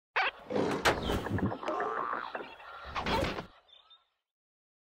Dan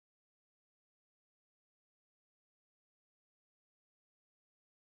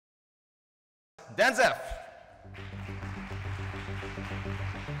Zeff.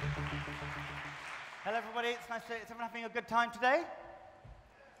 Hello, everybody. It's nice to. Is everyone having a good time today?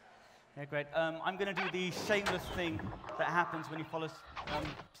 Yeah, great. I'm going to do the shameless thing that happens when you follow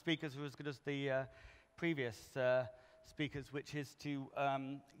speakers who are as good as the previous speakers, which is to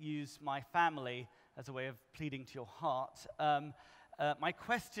use my family as a way of pleading to your heart. My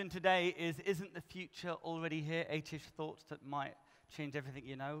question today is, isn't the future already here? 8-ish thoughts that might change everything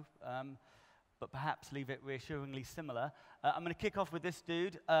you know, but perhaps leave it reassuringly similar. I'm going to kick off with this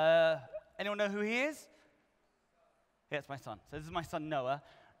dude. Anyone know who he is? Yeah, it's my son. So this is my son, Noah.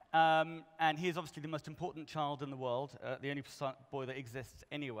 And he is obviously the most important child in the world, the only boy that exists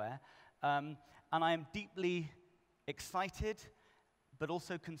anywhere. And I am deeply excited, but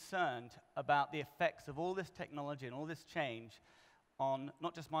also concerned about the effects of all this technology and all this change on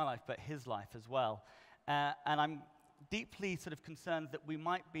not just my life, but his life as well. And I'm deeply sort of concerned that we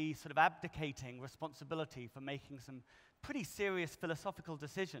might be sort of abdicating responsibility for making some pretty serious philosophical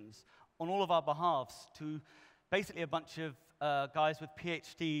decisions on all of our behalves to basically a bunch of guys with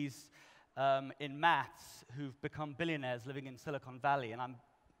PhDs in maths who've become billionaires living in Silicon Valley. And I'm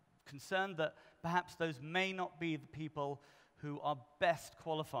concerned that perhaps those may not be the people who are best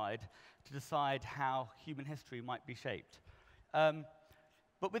qualified to decide how human history might be shaped.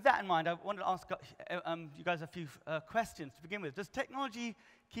 But with that in mind, I wanted to ask you guys a few questions to begin with. Does technology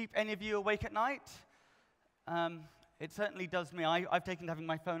keep any of you awake at night? It certainly does me. I've taken to having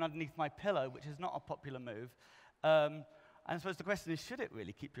my phone underneath my pillow, which is not a popular move. And I suppose the question is, should it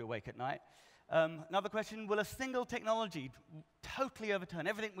really keep you awake at night? Another question, will a single technology totally overturn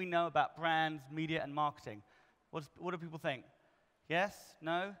everything we know about brands, media, and marketing? What do people think? Yes?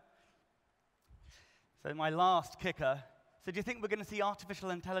 No? So my last kicker. So do you think we're going to see artificial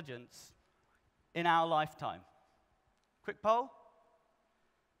intelligence in our lifetime? Quick poll?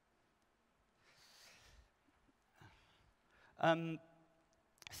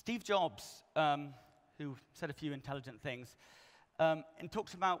 Steve Jobs, who said a few intelligent things, and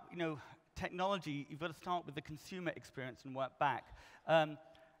talks about, technology. You've got to start with the consumer experience and work back.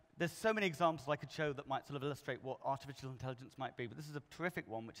 There's so many examples I could show that might sort of illustrate what artificial intelligence might be, but this is a terrific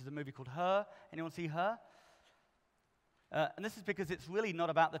one, which is a movie called Her. Anyone see Her? And this is because it's really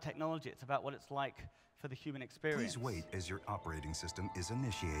not about the technology, it's about what it's like for the human experience. Please wait as your operating system is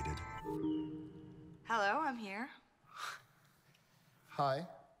initiated. Hello, I'm here. Hi.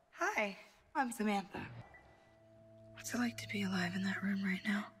 Hi, I'm Samantha. What's it like to be alive in that room right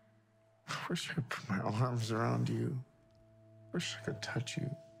now? I wish I could put my arms around you. Wish I could touch you.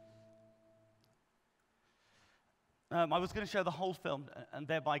 I was going to show the whole film and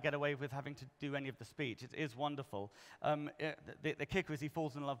thereby get away with having to do any of the speech. It is wonderful. The kicker is he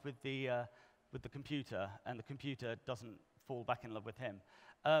falls in love with the computer, and the computer doesn't fall back in love with him.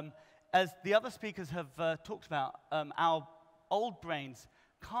 As the other speakers have talked about, our old brains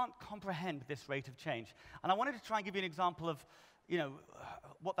can't comprehend this rate of change. And I wanted to try and give you an example of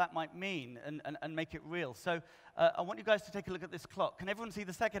what that might mean and make it real. So I want you guys to take a look at this clock. Can everyone see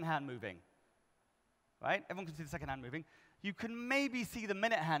the second hand moving? Right? Everyone can see the second hand moving. You can maybe see the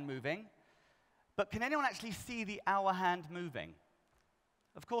minute hand moving, but can anyone actually see the hour hand moving?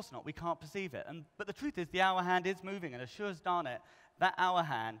 Of course not. We can't perceive it. But the truth is, the hour hand is moving, and as sure as darn it, that hour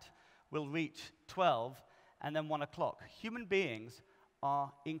hand will reach 12 and then 1 o'clock. Human beings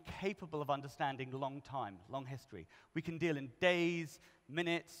are incapable of understanding long time, long history. We can deal in days,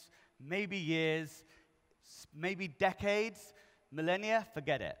 minutes, maybe years, maybe decades, millennia,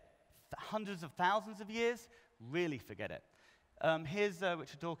 forget it. Hundreds of thousands of years, really forget it. Here's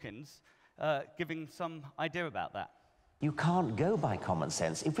Richard Dawkins giving some idea about that. You can't go by common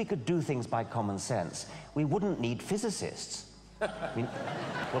sense. If we could do things by common sense, we wouldn't need physicists.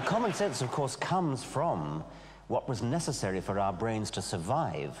 Well, common sense, of course, comes from what was necessary for our brains to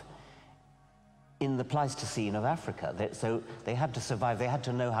survive in the Pleistocene of Africa. So they had to survive. They had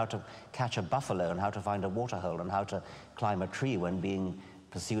to know how to catch a buffalo and how to find a waterhole and how to climb a tree when being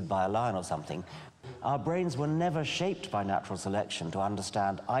pursued by a lion or something. Our brains were never shaped by natural selection to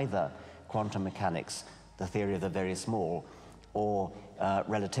understand either quantum mechanics, the theory of the very small, or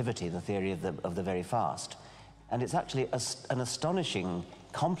relativity, the theory of the very fast. And it's actually an astonishing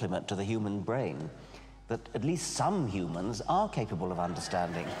compliment to the human brain that at least some humans are capable of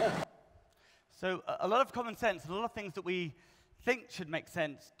understanding. So a lot of common sense, a lot of things that we think should make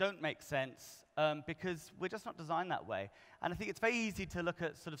sense don't make sense because we're just not designed that way. And I think it's very easy to look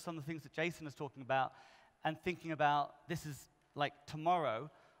at sort of some of the things that Jason is talking about and thinking about this is like tomorrow,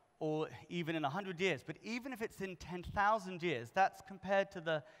 or even in 100 years, but even if it's in 10,000 years, that's compared to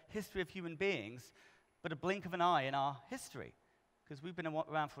the history of human beings, but a blink of an eye in our history, because we've been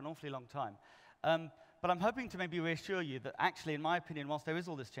around for an awfully long time. But I'm hoping to maybe reassure you that actually, in my opinion, whilst there is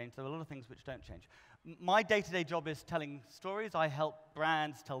all this change, there are a lot of things which don't change. My day-to-day job is telling stories. I help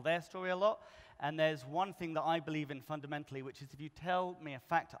brands tell their story a lot. And there's one thing that I believe in fundamentally, which is if you tell me a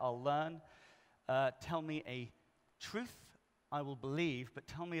fact, I'll learn. Tell me a truth, I will believe. But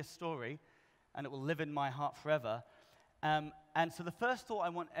tell me a story, and it will live in my heart forever. And so the first thought I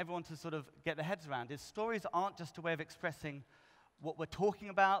want everyone to sort of get their heads around is stories aren't just a way of expressing what we're talking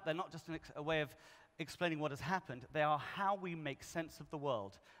about. They're not just a way of explaining what has happened. They are how we make sense of the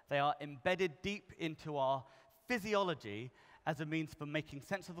world. They are embedded deep into our physiology as a means for making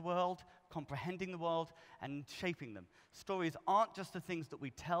sense of the world, comprehending the world, and shaping them. Stories aren't just the things that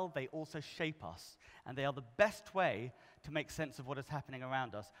we tell, they also shape us. And they are the best way to make sense of what is happening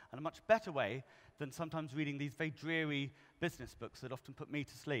around us, and a much better way than sometimes reading these very dreary business books that often put me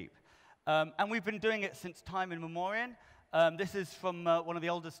to sleep. And we've been doing it since time immemorial. This is from one of the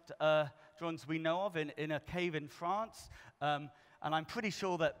oldest drawings we know of in a cave in France. And I'm pretty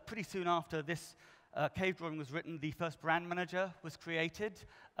sure that pretty soon after this cave drawing was written, the first brand manager was created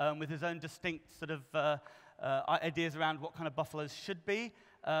with his own distinct sort of ideas around what kind of buffaloes should be.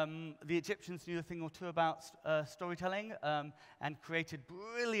 The Egyptians knew a thing or two about storytelling and created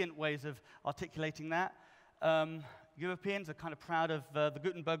brilliant ways of articulating that. Europeans are kind of proud of the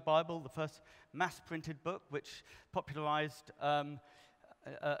Gutenberg Bible, the first mass-printed book, which popularized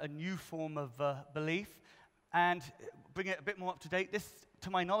a new form of belief. And bring it a bit more up to date, this, to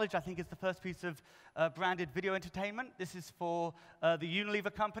my knowledge, I think is the first piece of branded video entertainment. This is for the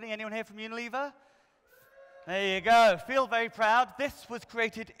Unilever company. Anyone here from Unilever? There you go. Feel very proud. This was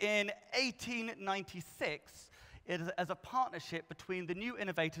created in 1896 as a partnership between the new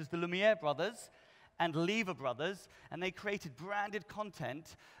innovators, the Lumiere brothers, and Lever brothers, and they created branded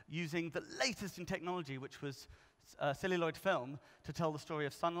content using the latest in technology, which was celluloid film, to tell the story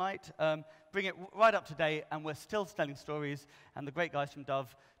of sunlight. Bring it right up to date, and we're still telling stories, and the great guys from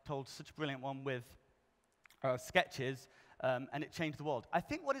Dove told such a brilliant one with sketches, and it changed the world. I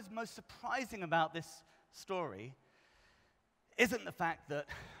think what is most surprising about this story isn't the fact that,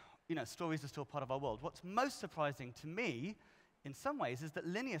 you know, stories are still part of our world. What's most surprising to me, in some ways, is that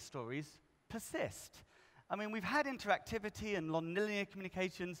linear stories persist. I mean, we've had interactivity and non-linear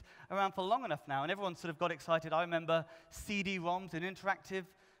communications around for long enough now, and everyone sort of got excited. I remember CD-ROMs and interactive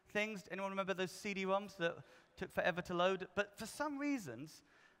things. Anyone remember those CD-ROMs that took forever to load? But for some reasons,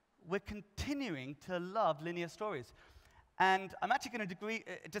 we're continuing to love linear stories. And I'm actually going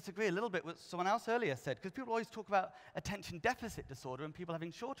to disagree a little bit with what someone else earlier said, because people always talk about attention deficit disorder and people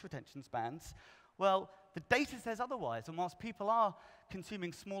having shorter attention spans. Well, the data says otherwise, and whilst people are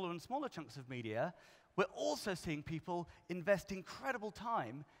consuming smaller and smaller chunks of media, we're also seeing people invest incredible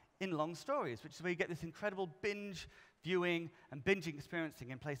time in long stories, which is where you get this incredible binge viewing and binging experiencing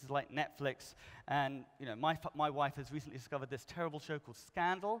in places like Netflix. And you know, my wife has recently discovered this terrible show called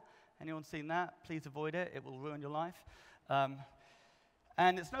Scandal. Anyone seen that? Please avoid it. It will ruin your life.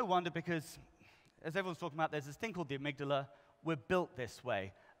 And it's no wonder, because, as everyone's talking about, there's this thing called the amygdala. We're built this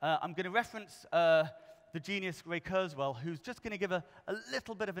way. I'm going to reference the genius Ray Kurzweil, who's just going to give a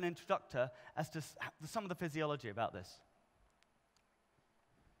little bit of an introductor as to some of the physiology about this.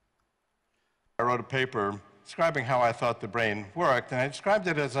 I wrote a paper describing how I thought the brain worked, and I described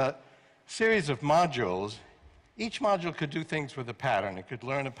it as a series of modules. Each module could do things with a pattern. It could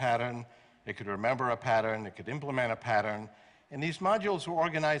learn a pattern, it could remember a pattern, it could implement a pattern, and these modules were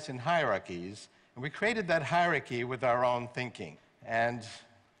organized in hierarchies, and we created that hierarchy with our own thinking. And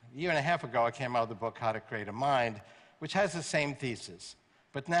a year and a half ago, I came out with the book, How to Create a Mind, which has the same thesis.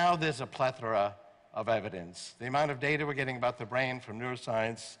 But now there's a plethora of evidence. The amount of data we're getting about the brain from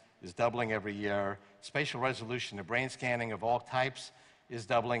neuroscience is doubling every year. Spatial resolution of brain scanning of all types is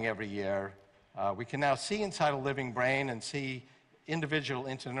doubling every year. We can now see inside a living brain and see individual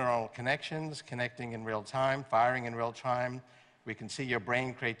interneuronal connections connecting in real time, firing in real time. We can see your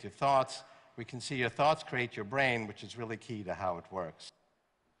brain create your thoughts. We can see your thoughts create your brain, which is really key to how it works.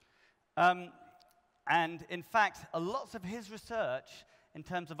 And in fact, lots of his research in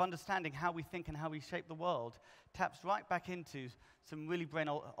terms of understanding how we think and how we shape the world taps right back into some really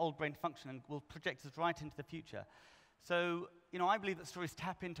old brain function and will project us right into the future. So, you know, I believe that stories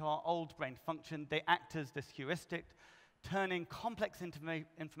tap into our old brain function. They act as this heuristic, turning complex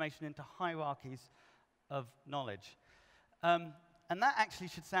information into hierarchies of knowledge. And that actually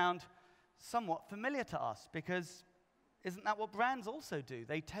should sound somewhat familiar to us, because isn't that what brands also do?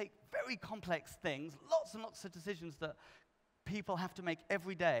 They take very complex things, lots and lots of decisions that people have to make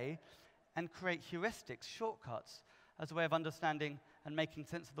every day and create heuristics, shortcuts, as a way of understanding and making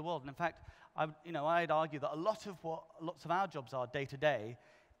sense of the world. And in fact, I'd argue that a lot of what lots of our jobs are day to day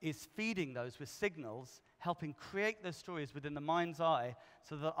is feeding those with signals, helping create those stories within the mind's eye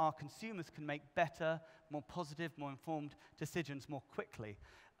so that our consumers can make better, more positive, more informed decisions more quickly.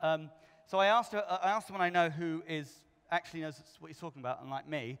 So I asked someone I know who actually knows what he's talking about, unlike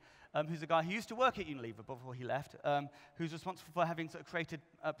me, who's a guy who used to work at Unilever before he left, who's responsible for having sort of created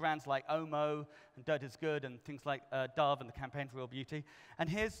brands like Omo and Dirt is Good and things like Dove and the campaign for Real Beauty. And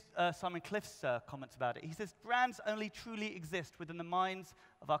here's Simon Cliff's comments about it. He says, brands only truly exist within the minds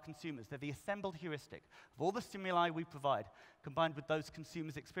of our consumers. They're the assembled heuristic of all the stimuli we provide, combined with those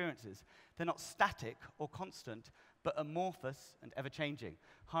consumers' experiences. They're not static or constant, but amorphous and ever-changing.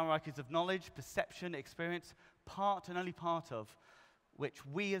 Hierarchies of knowledge, perception, experience, part and only part of which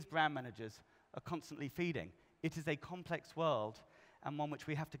we as brand managers are constantly feeding. It is a complex world, and one which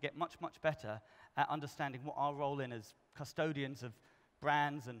we have to get much, much better at understanding what our role in as custodians of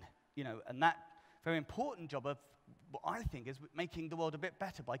brands and that very important job of what I think is making the world a bit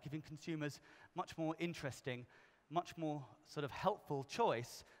better by giving consumers much more interesting, much more sort of helpful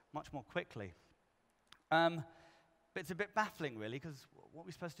choice much more quickly. But it's a bit baffling, really, because what are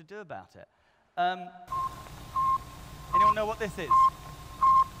we supposed to do about it? Anyone know what this is?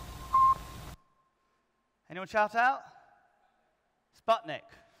 Anyone shout out? Sputnik.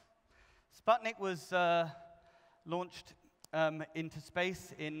 Sputnik was launched into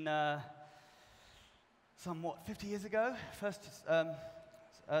space in somewhat 50 years ago. First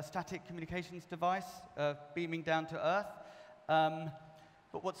static communications device beaming down to Earth.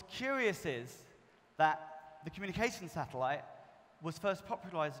 But what's curious is that the communication satellite was first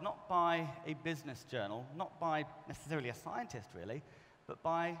popularized not by a business journal, not by necessarily a scientist, really, but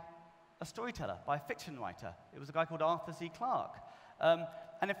by a storyteller, by a fiction writer. It was a guy called Arthur C. Clarke.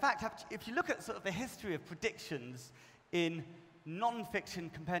 And in fact, if you look at sort of the history of predictions in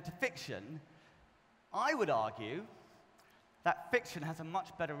non-fiction compared to fiction, I would argue that fiction has a much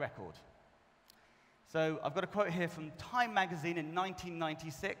better record. So I've got a quote here from Time magazine in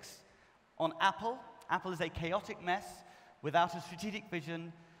 1996 on Apple. Apple is a chaotic mess without a strategic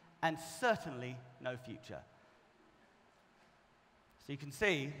vision and certainly no future. So you can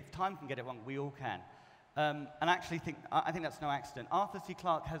see, if Time can get it wrong, we all can. And actually, I think that's no accident. Arthur C.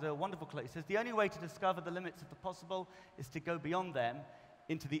 Clarke has a wonderful quote. He says, the only way to discover the limits of the possible is to go beyond them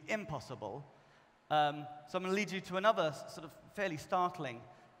into the impossible. So I'm going to lead you to another sort of fairly startling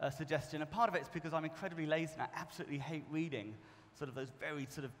suggestion. And part of it is because I'm incredibly lazy and I absolutely hate reading sort of those very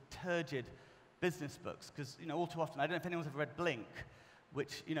sort of turgid business books. Because, all too often, I don't know if anyone's ever read Blink,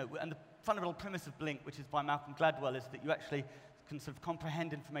 which, and the fundamental premise of Blink, which is by Malcolm Gladwell, is that you actually can sort of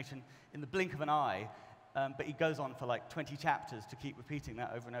comprehend information in the blink of an eye, but he goes on for like 20 chapters to keep repeating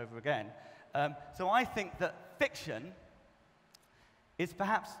that over and over again. So I think that fiction is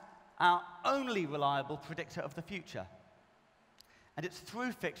perhaps our only reliable predictor of the future. And it's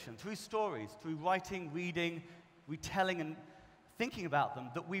through fiction, through stories, through writing, reading, retelling, and thinking about them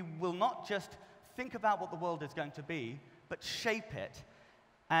that we will not just think about what the world is going to be, but shape it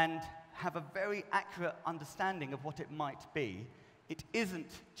and have a very accurate understanding of what it might be. It isn't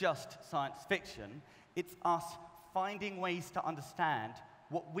just science fiction. It's us finding ways to understand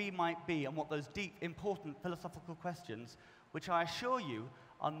what we might be and what those deep, important philosophical questions, which I assure you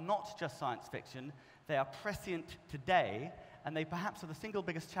are not just science fiction, they are prescient today, and they perhaps are the single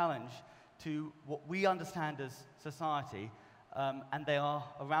biggest challenge to what we understand as society, and they are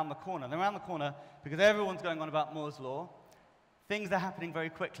around the corner. They're around the corner because everyone's going on about Moore's Law. Things are happening very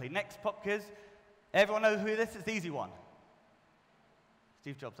quickly. Next pop quiz. Everyone know who this is? The easy one.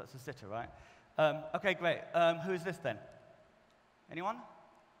 Steve Jobs, that's a sitter, right? OK, great. Who is this then? Anyone?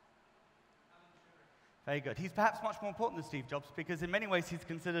 Very good. He's perhaps much more important than Steve Jobs because in many ways he's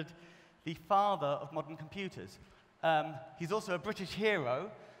considered the father of modern computers. He's also a British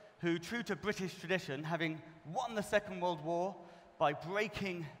hero who, true to British tradition, having won the Second World War by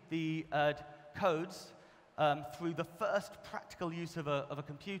breaking the codes through the first practical use of a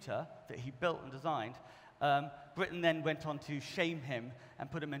computer that he built and designed, Britain then went on to shame him and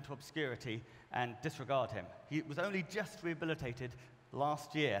put him into obscurity and disregard him. He was only just rehabilitated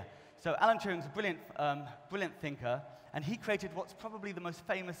last year. So Alan Turing's a brilliant thinker, and he created what's probably the most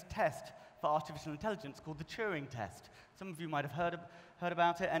famous test for artificial intelligence called the Turing test. Some of you might have heard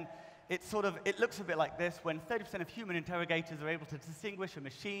about it, and it looks a bit like this when 30% of human interrogators are able to distinguish a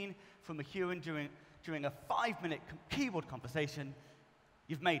machine from a human during a 5-minute keyboard conversation.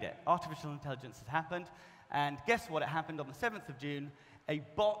 You've made it. Artificial intelligence has happened. And guess what? It happened on the 7th of June. A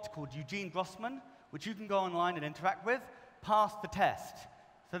bot called Eugene Grossman, which you can go online and interact with, passed the test.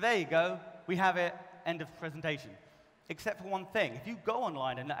 So there you go. We have it. End of presentation. Except for one thing. If you go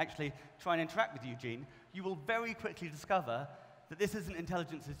online and actually try and interact with Eugene, you will very quickly discover that this isn't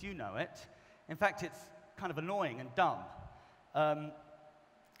intelligence as you know it. In fact, it's kind of annoying and dumb.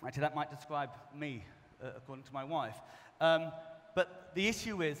 Actually, that might describe me, according to my wife. But the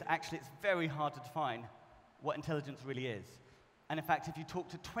issue is, actually, it's very hard to define what intelligence really is. And in fact, if you talk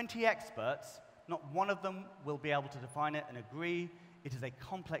to 20 experts, not one of them will be able to define it and agree. It is a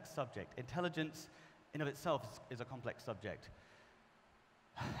complex subject. Intelligence, in of itself, is a complex subject.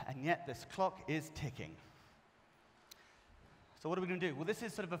 And yet, this clock is ticking. So what are we going to do? Well, this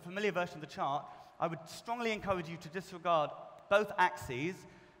is sort of a familiar version of the chart. I would strongly encourage you to disregard both axes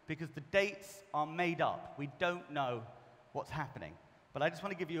because the dates are made up. We don't know what's happening. But I just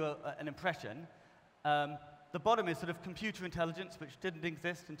want to give you an impression. The bottom is sort of computer intelligence, which didn't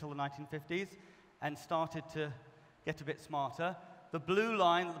exist until the 1950s and started to get a bit smarter. The blue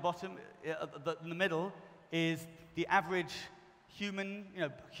line at the bottom, in the middle, is the average human,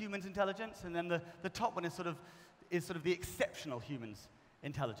 human's intelligence, and then the top one is sort of the exceptional human's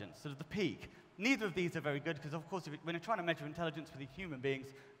intelligence, sort of the peak. Neither of these are very good because, of course, when you're trying to measure intelligence for the human beings,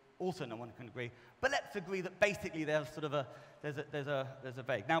 also no one can agree. But let's agree that basically there's sort of there's a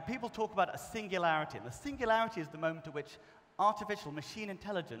vague. Now, people talk about a singularity, and the singularity is the moment at which artificial machine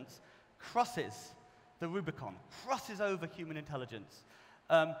intelligence crosses the Rubicon, crosses over human intelligence.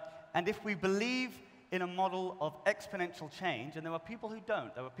 And if we believe in a model of exponential change, and there are people who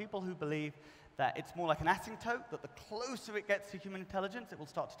don't, there are people who believe that it's more like an asymptote, that the closer it gets to human intelligence, it will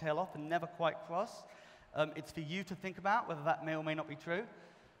start to tail off and never quite cross. It's for you to think about whether that may or may not be true.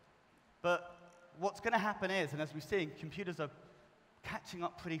 But what's going to happen is, and as we're seeing, computers are catching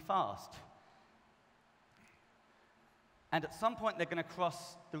up pretty fast. And at some point, they're going to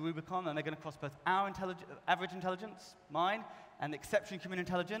cross the Rubicon, and they're going to cross both our average intelligence, mine, and exceptional human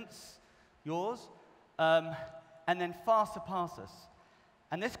intelligence, yours, and then far surpass us.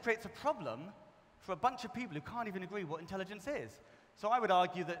 And this creates a problem for a bunch of people who can't even agree what intelligence is. So I would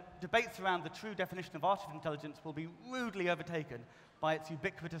argue that debates around the true definition of artificial intelligence will be rudely overtaken by its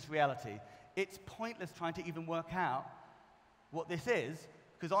ubiquitous reality. It's pointless trying to even work out what this is,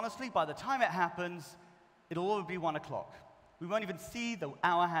 because honestly, by the time it happens, it'll all be 1 o'clock. We won't even see the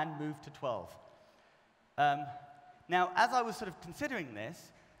hour hand move to 12. Now, as I was sort of considering this,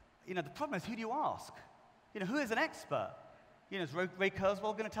 the problem is, who do you ask? Who is an expert? Is Ray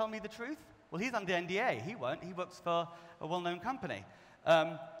Kurzweil going to tell me the truth? Well, he's under NDA. He won't. He works for a well-known company.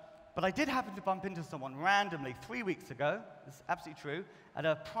 But I did happen to bump into someone randomly 3 weeks ago, this is absolutely true, at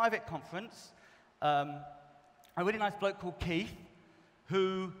a private conference, a really nice bloke called Keith,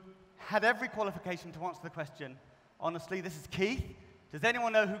 who had every qualification to answer the question, honestly, this is Keith. Does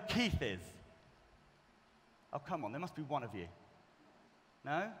anyone know who Keith is? Oh, come on, there must be one of you.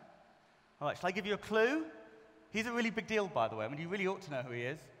 No? All right, shall I give you a clue? He's a really big deal, by the way. I mean, you really ought to know who he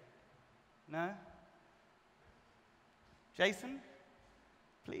is. No? Jason?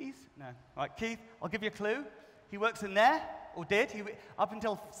 Please? No. All right, Keith, I'll give you a clue. He works in there, or did. Up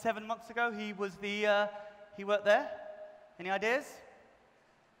until 7 months ago, he worked there. Any ideas?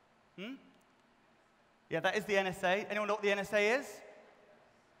 Yeah, that is the NSA. Anyone know what the NSA is?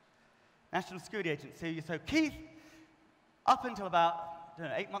 National Security Agency. So Keith, up until about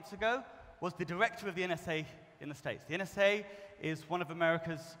 8 months ago, was the director of the NSA in the States. The NSA is one of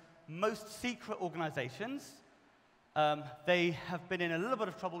America's most secret organizations. They have been in a little bit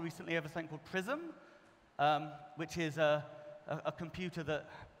of trouble recently over something called PRISM, which is a computer that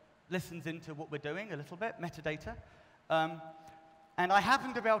listens into what we're doing a little bit, metadata. And I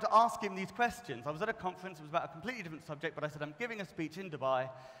happened to be able to ask him these questions. I was at a conference, it was about a completely different subject, but I said, I'm giving a speech in Dubai,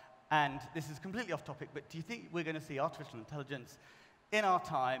 and this is completely off topic, but do you think we're going to see artificial intelligence in our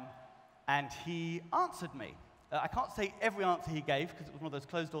time? And he answered me. I can't say every answer he gave, because it was one of those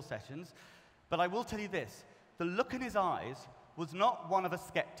closed-door sessions, but I will tell you this. The look in his eyes was not one of a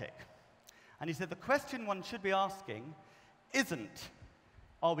skeptic. And he said, the question one should be asking isn't,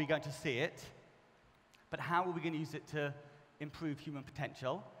 are we going to see it, but how are we going to use it to improve human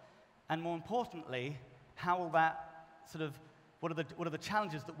potential? And more importantly, how will that what are the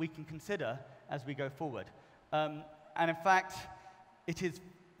challenges that we can consider as we go forward? And in fact, it is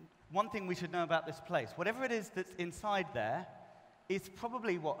one thing we should know about this place. Whatever it is that's inside there is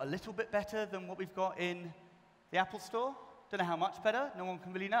probably, a little bit better than what we've got in the Apple Store? Don't know how much better. No one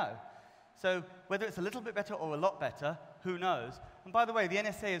can really know. So whether it's a little bit better or a lot better, who knows? And by the way, the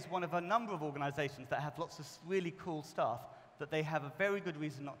NSA is one of a number of organizations that have lots of really cool stuff that they have a very good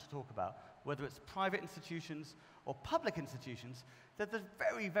reason not to talk about. Whether it's private institutions or public institutions, there's a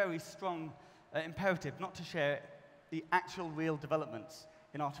very, very strong imperative not to share the actual real developments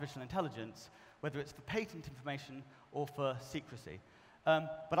in artificial intelligence, whether it's for patent information or for secrecy.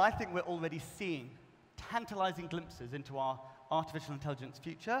 But I think we're already seeing tantalizing glimpses into our artificial intelligence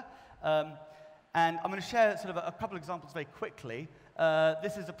future. And I'm going to share sort of a couple of examples very quickly.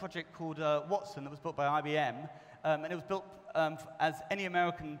 This is a project called Watson that was built by IBM, and it was built as any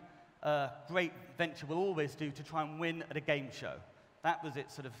American great venture will always do to try and win at a game show. That was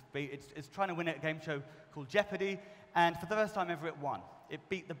its sort of, it's trying to win at a game show called Jeopardy, and for the first time ever it won. It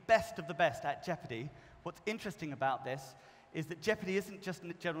beat the best of the best at Jeopardy. What's interesting about this is that Jeopardy isn't just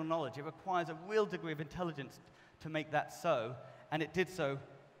general knowledge. It requires a real degree of intelligence to make that so, and it did so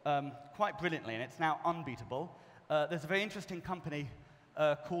quite brilliantly, and it's now unbeatable. There's a very interesting company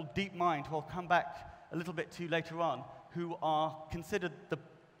called DeepMind, who I'll come back a little bit to later on, who are considered the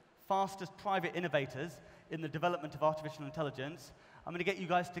fastest private innovators in the development of artificial intelligence. I'm going to get you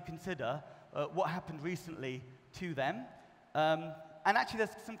guys to consider what happened recently to them. And actually,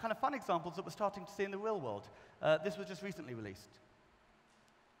 there's some kind of fun examples that we're starting to see in the real world. This was just recently released.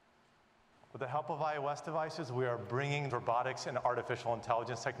 With the help of iOS devices, we are bringing robotics and artificial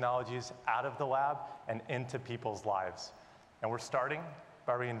intelligence technologies out of the lab and into people's lives. And we're starting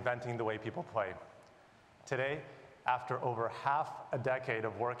by reinventing the way people play. Today, after over half a decade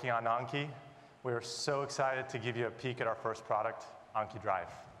of working on Anki, we are so excited to give you a peek at our first product, Anki Drive.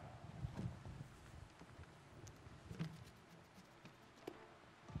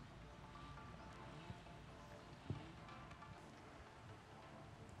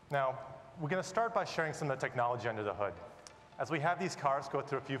 Now, we're going to start by sharing some of the technology under the hood. As we have these cars go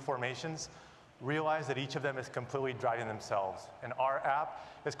through a few formations, realize that each of them is completely driving themselves, and our app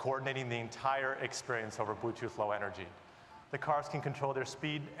is coordinating the entire experience over Bluetooth Low Energy. The cars can control their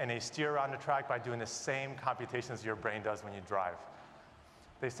speed, and they steer around the track by doing the same computations your brain does when you drive.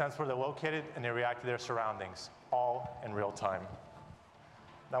 They sense where they're located, and they react to their surroundings, all in real time.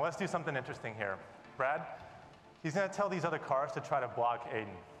 Now let's do something interesting here. Brad, he's going to tell these other cars to try to block Aiden.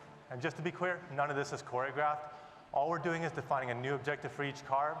 And just to be clear, none of this is choreographed. All we're doing is defining a new objective for each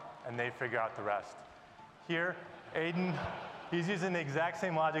car, and they figure out the rest. Here, Aiden, he's using the exact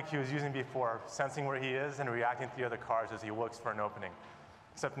same logic he was using before, sensing where he is and reacting to the other cars as he looks for an opening.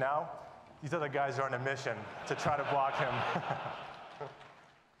 Except now, these other guys are on a mission to try to block him.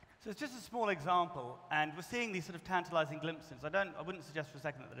 So it's just a small example, and we're seeing these sort of tantalizing glimpses. I wouldn't suggest for a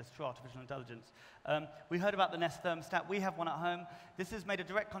second that it's true artificial intelligence. We heard about the Nest thermostat. We have one at home. This has made a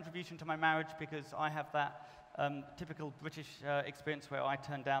direct contribution to my marriage because I have that typical British experience where I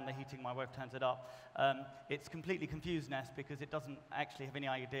turn down the heating, my wife turns it up. It's completely confused Nest because it doesn't actually have any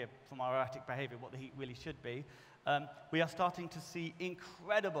idea from our erratic behavior what the heat really should be. We are starting to see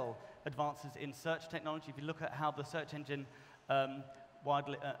incredible advances in search technology. If you look at how the search engine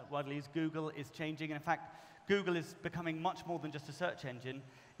widely used, Google is changing. And in fact, Google is becoming much more than just a search engine.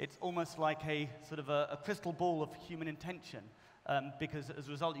 It's almost like a sort of a crystal ball of human intention, because as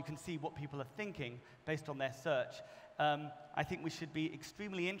a result, you can see what people are thinking based on their search. I think we should be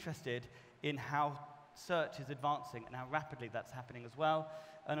extremely interested in how search is advancing and how rapidly that's happening as well.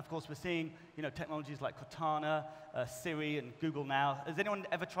 And of course, we're seeing technologies like Cortana, Siri, and Google Now. Has anyone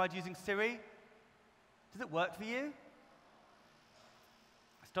ever tried using Siri? Does it work for you?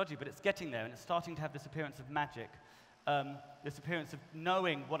 It's dodgy, but it's getting there, and it's starting to have this appearance of magic, this appearance of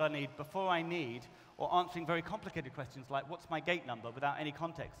knowing what I need before I need, or answering very complicated questions like, what's my gate number, without any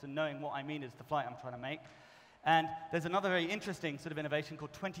context, and knowing what I mean is the flight I'm trying to make. And there's another very interesting sort of innovation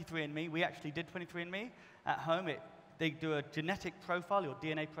called 23andMe. We actually did 23andMe at home. They do a genetic profile, your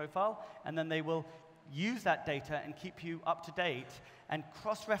DNA profile, and then they will use that data and keep you up to date and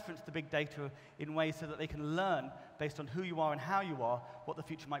cross-reference the big data in ways so that they can learn, based on who you are and how you are, what the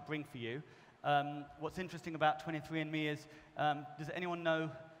future might bring for you. What's interesting about 23andMe is, does anyone know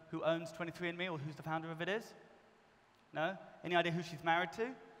who owns 23andMe or who's the founder of it is? No? Any idea who she's married to?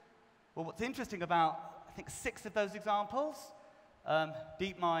 Well, what's interesting about, I think, 6 of those examples,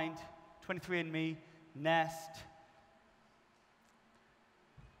 DeepMind, 23andMe, Nest,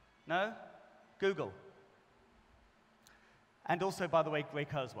 no? Google. And also, by the way, Ray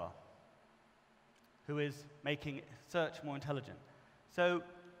Kurzweil, who is making search more intelligent. So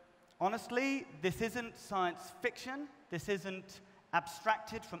honestly, this isn't science fiction. This isn't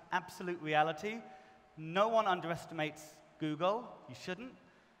abstracted from absolute reality. No one underestimates Google. You shouldn't.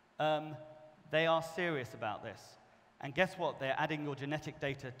 They are serious about this. And guess what? They're adding your genetic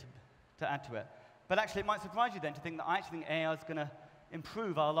data to add to it. But actually, it might surprise you then to think that I actually think AI is going to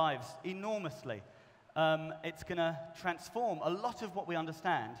improve our lives enormously. It's going to transform a lot of what we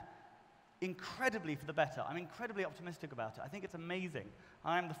understand incredibly for the better. I'm incredibly optimistic about it. I think it's amazing.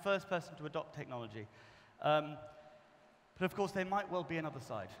 I am the first person to adopt technology. But of course, there might well be another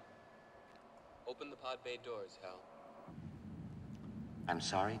side. Open the pod bay doors, Hal. I'm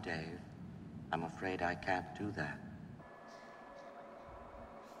sorry, Dave. I'm afraid I can't do that.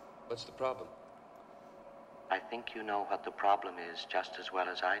 What's the problem? I think you know what the problem is just as well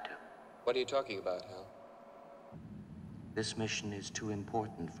as I do. What are you talking about, Hal? This mission is too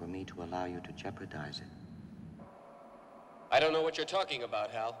important for me to allow you to jeopardize it. I don't know what you're talking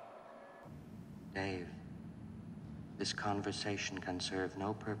about, Hal. Dave, this conversation can serve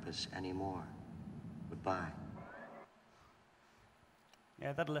no purpose anymore. Goodbye.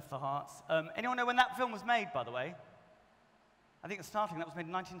 Yeah, that'll lift the hearts. Anyone know when that film was made, by the way? I think it's starting. That was made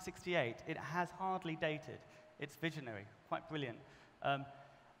in 1968. It has hardly dated. It's visionary, quite brilliant.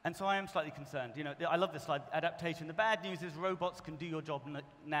 And so I am slightly concerned. You know, I love this slide, adaptation. The bad news is robots can do your job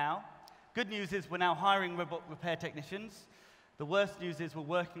now. Good news is we're now hiring robot repair technicians. The worst news is we're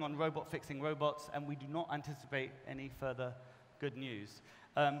working on robot fixing robots, and we do not anticipate any further good news.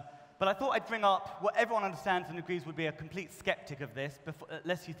 But I thought I'd bring up what everyone understands and agrees would be a complete skeptic of this,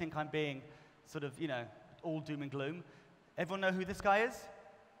 unless you think I'm being sort of, you know, all doom and gloom. Everyone know who this guy is?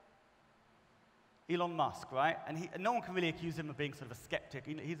 Elon Musk, right? And no one can really accuse him of being sort of a skeptic.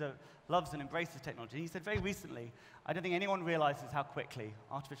 He loves and embraces technology. He said very recently, I don't think anyone realizes how quickly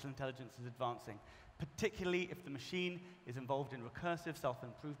artificial intelligence is advancing, particularly if the machine is involved in recursive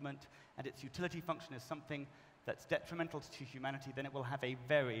self-improvement and its utility function is something that's detrimental to humanity, then it will have a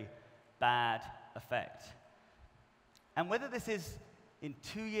very bad effect. And whether this is in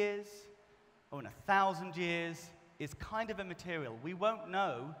 2 years or in 1,000 years is kind of immaterial. We won't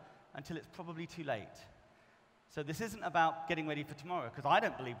know until it's probably too late. So this isn't about getting ready for tomorrow, because I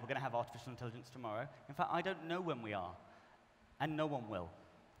don't believe we're going to have artificial intelligence tomorrow. In fact, I don't know when we are, and no one will.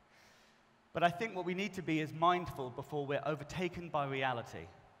 But I think what we need to be is mindful before we're overtaken by reality.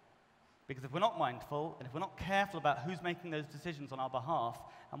 Because if we're not mindful, and if we're not careful about who's making those decisions on our behalf,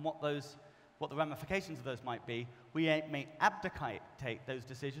 and what the ramifications of those might be, we may abdicate those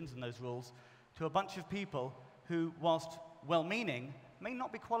decisions and those rules to a bunch of people who, whilst well-meaning, may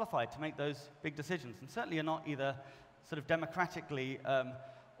not be qualified to make those big decisions, and certainly are not either sort of democratically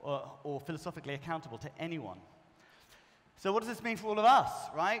or philosophically accountable to anyone. So what does this mean for all of us,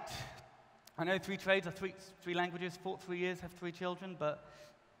 right? I know 3 trades are 3 languages, 3 years, have 3 children, but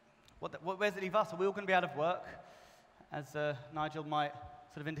where does it leave us? Are we all going to be out of work, as Nigel might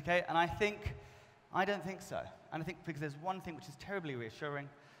sort of indicate? And I don't think so. And I think because there's one thing which is terribly reassuring,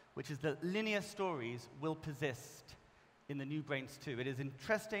 which is that linear stories will persist in the new brains too. It is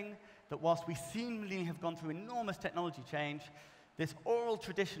interesting that whilst we seemingly have gone through enormous technology change, this oral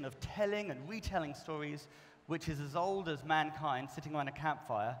tradition of telling and retelling stories, which is as old as mankind sitting around a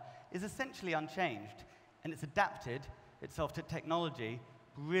campfire, is essentially unchanged. And it's adapted itself to technology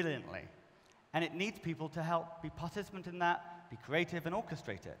brilliantly. And it needs people to help be participant in that, be creative, and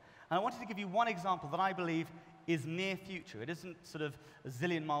orchestrate it. And I wanted to give you one example that I believe is near future. It isn't sort of a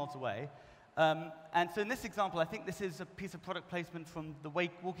zillion miles away. And so in this example, I think this is a piece of product placement from The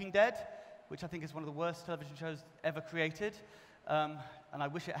Walking Dead, which I think is one of the worst television shows ever created, and I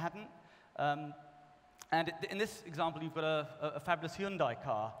wish it hadn't. And in this example, you've got a fabulous Hyundai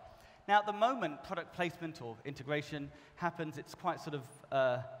car. Now, at the moment, product placement or integration happens. It's quite sort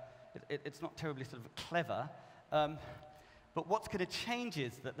of, it's not terribly sort of clever. But what's going to change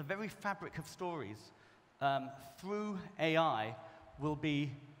is that the very fabric of stories through AI will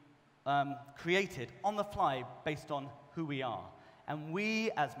be created on the fly based on who we are. And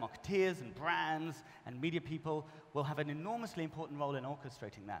we, as marketeers and brands and media people, will have an enormously important role in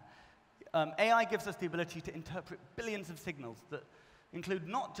orchestrating that. AI gives us the ability to interpret billions of signals that include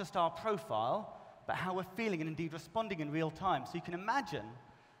not just our profile, but how we're feeling and indeed responding in real time. So you can imagine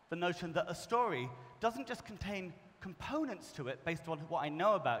the notion that a story doesn't just contain components to it based on what I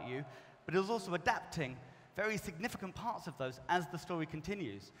know about you, but is also adapting very significant parts of those as the story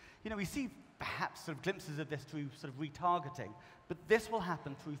continues. You know, we see perhaps sort of glimpses of this through sort of retargeting, but this will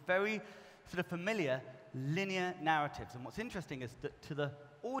happen through very sort of familiar linear narratives. And what's interesting is that to the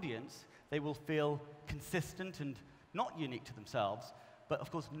audience, they will feel consistent and not unique to themselves, but of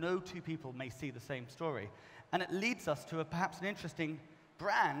course no 2 people may see the same story. And it leads us to perhaps an interesting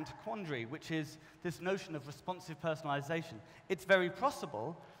brand quandary, which is this notion of responsive personalization. It's very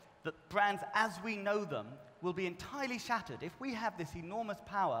possible that brands as we know them will be entirely shattered if we have this enormous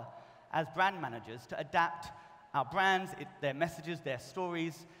power as brand managers to adapt our brands, their messages, their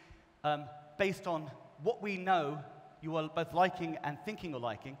stories, based on what we know you are both liking and thinking you're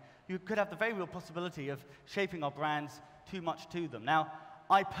liking. You could have the very real possibility of shaping our brands too much to them. Now,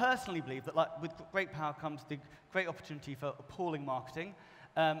 I personally believe that with great power comes the great opportunity for appalling marketing.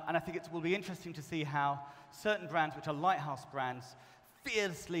 And I think it will be interesting to see how certain brands, which are lighthouse brands,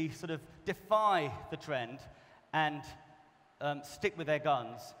 fiercely sort of defy the trend and stick with their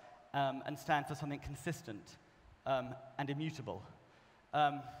guns and stand for something consistent and immutable.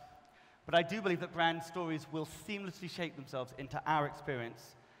 But I do believe that brand stories will seamlessly shape themselves into our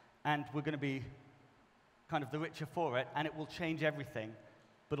experience, and we're going to be kind of the richer for it, and it will change everything,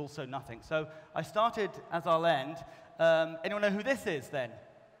 but also nothing. So I started as I'll end. Anyone know who this is, then?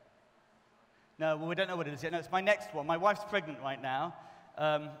 No, well, we don't know what it is yet. No, it's my next one. My wife's pregnant right now,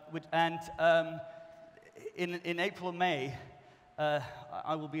 in April or May,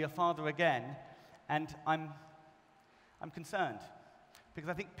 I will be a father again, and I'm concerned, because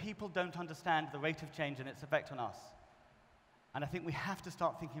I think people don't understand the rate of change and its effect on us. And I think we have to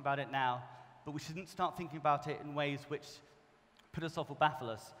start thinking about it now, but we shouldn't start thinking about it in ways which put us off or baffle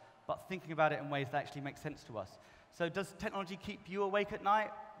us, but thinking about it in ways that actually make sense to us. So does technology keep you awake at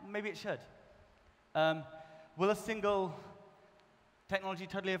night? Maybe it should. Will a single technology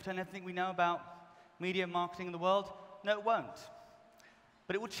totally overturn everything we know about media and marketing in the world? No, it won't.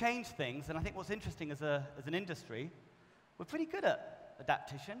 But it will change things, and I think what's interesting as an industry, we're pretty good at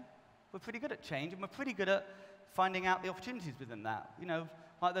adaptation, we're pretty good at change, and we're pretty good at finding out the opportunities within that. You know,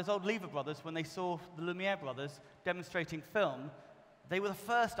 like those old Lever brothers, when they saw the Lumiere brothers demonstrating film, they were the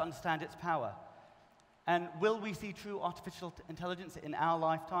first to understand its power. And will we see true artificial intelligence in our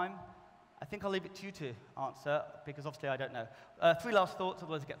lifetime? I think I'll leave it to you to answer, because obviously I don't know. 3 last thoughts,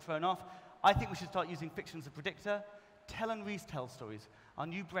 otherwise I get thrown off. I think we should start using fiction as a predictor. Tell and retell stories. Our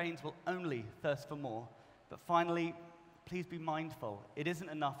new brains will only thirst for more. But finally, please be mindful. It isn't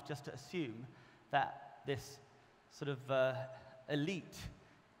enough just to assume that this sort of elite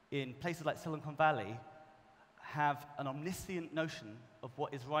in places like Silicon Valley have an omniscient notion of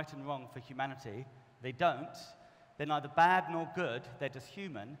what is right and wrong for humanity. They don't. They're neither bad nor good. They're just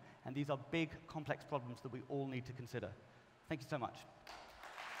human. And these are big, complex problems that we all need to consider. Thank you so much.